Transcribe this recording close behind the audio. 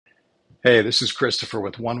Hey, this is Christopher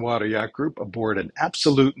with One Water Yacht Group aboard an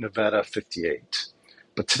Absolute Nevada 58.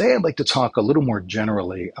 But today I'd like to talk a little more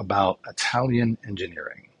generally about Italian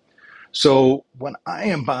engineering. So, when I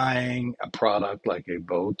am buying a product like a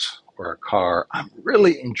boat or a car, I'm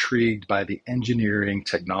really intrigued by the engineering,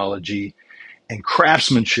 technology, and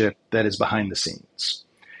craftsmanship that is behind the scenes.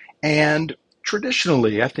 And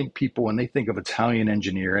traditionally, I think people, when they think of Italian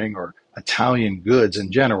engineering or Italian goods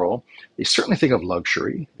in general, they certainly think of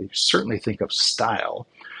luxury, they certainly think of style,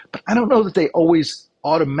 but I don't know that they always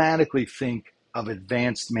automatically think of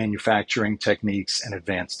advanced manufacturing techniques and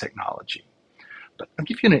advanced technology. But I'll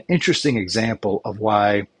give you an interesting example of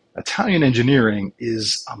why Italian engineering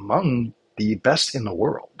is among the best in the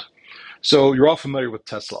world. So you're all familiar with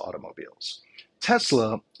Tesla automobiles.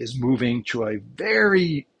 Tesla is moving to a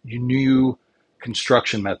very new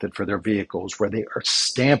construction method for their vehicles where they are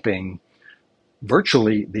stamping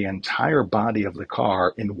virtually the entire body of the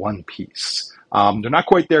car in one piece. They're not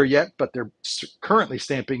quite there yet, but they're currently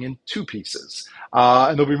stamping in two pieces,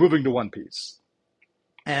 and they'll be moving to one piece.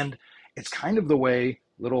 And it's kind of the way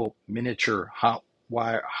little miniature Hot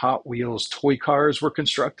Wheels toy cars were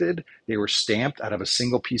constructed. They were stamped out of a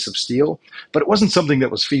single piece of steel, but it wasn't something that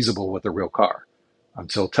was feasible with a real car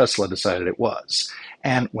until Tesla decided it was.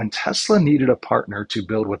 And when Tesla needed a partner to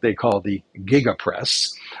build what they call the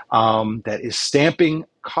gigapress, that is stamping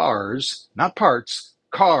cars, not parts,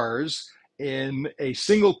 cars in a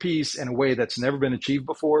single piece in a way that's never been achieved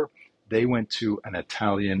before, they went to an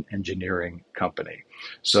Italian engineering company.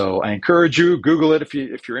 So I encourage you, Google it if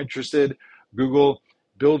you're interested. Google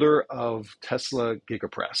builder of Tesla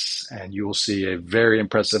Gigapress, and you will see a very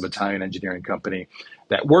impressive Italian engineering company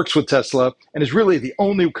that works with Tesla and is really the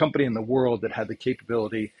only company in the world that had the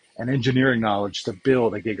capability and engineering knowledge to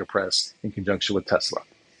build a Gigapress in conjunction with Tesla.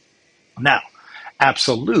 Now,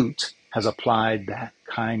 Absolute has applied that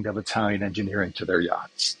kind of Italian engineering to their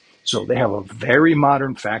yachts. So they have a very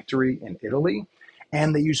modern factory in Italy,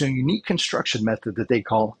 and they use a unique construction method that they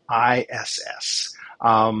call ISS.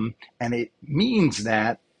 And it means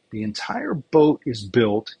that the entire boat is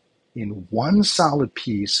built in one solid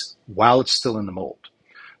piece while it's still in the mold.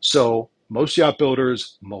 So most yacht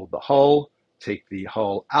builders mold the hull, take the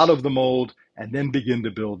hull out of the mold, and then begin to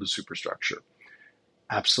build the superstructure.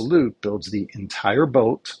 Absolute builds the entire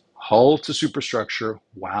boat, hull to superstructure,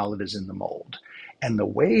 while it is in the mold. And the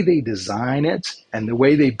way they design it and the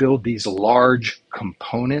way they build these large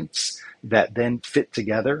components that then fit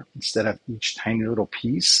together instead of each tiny little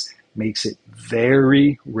piece makes it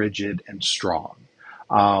very rigid and strong.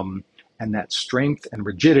 And that strength and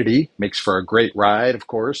rigidity makes for a great ride, of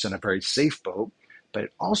course, and a very safe boat, but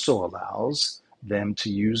it also allows them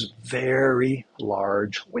to use very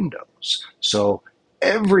large windows. So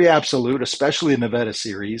every Absolute, especially the Nevada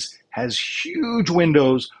series, has huge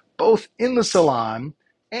windows both in the salon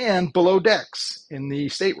and below decks in the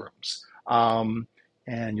staterooms.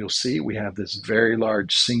 And you'll see we have this very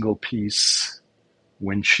large single piece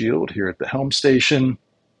windshield here at the helm station.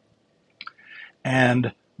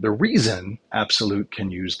 And the reason Absolute can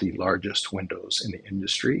use the largest windows in the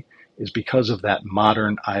industry is because of that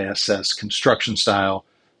modern ISS construction style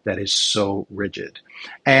that is so rigid.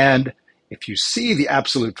 And if you see the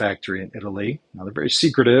Absolute factory in Italy, now they're very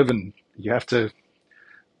secretive and you have to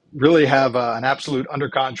really have an Absolute under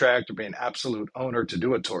contract or be an Absolute owner to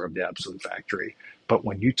do a tour of the Absolute factory. But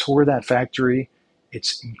when you tour that factory,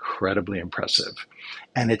 it's incredibly impressive.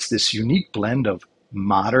 And it's this unique blend of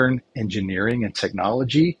modern engineering and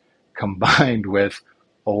technology combined with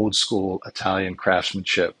old school Italian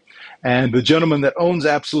craftsmanship. And the gentleman that owns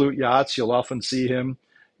Absolute Yachts, you'll often see him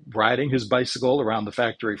riding his bicycle around the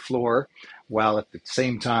factory floor, while at the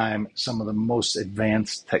same time, some of the most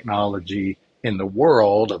advanced technology in the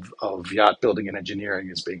world of yacht building and engineering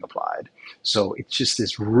is being applied. So it's just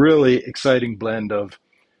this really exciting blend of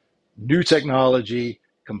new technology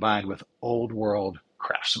combined with old world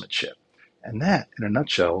craftsmanship. And that, in a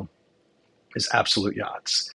nutshell, is Absolute Yachts.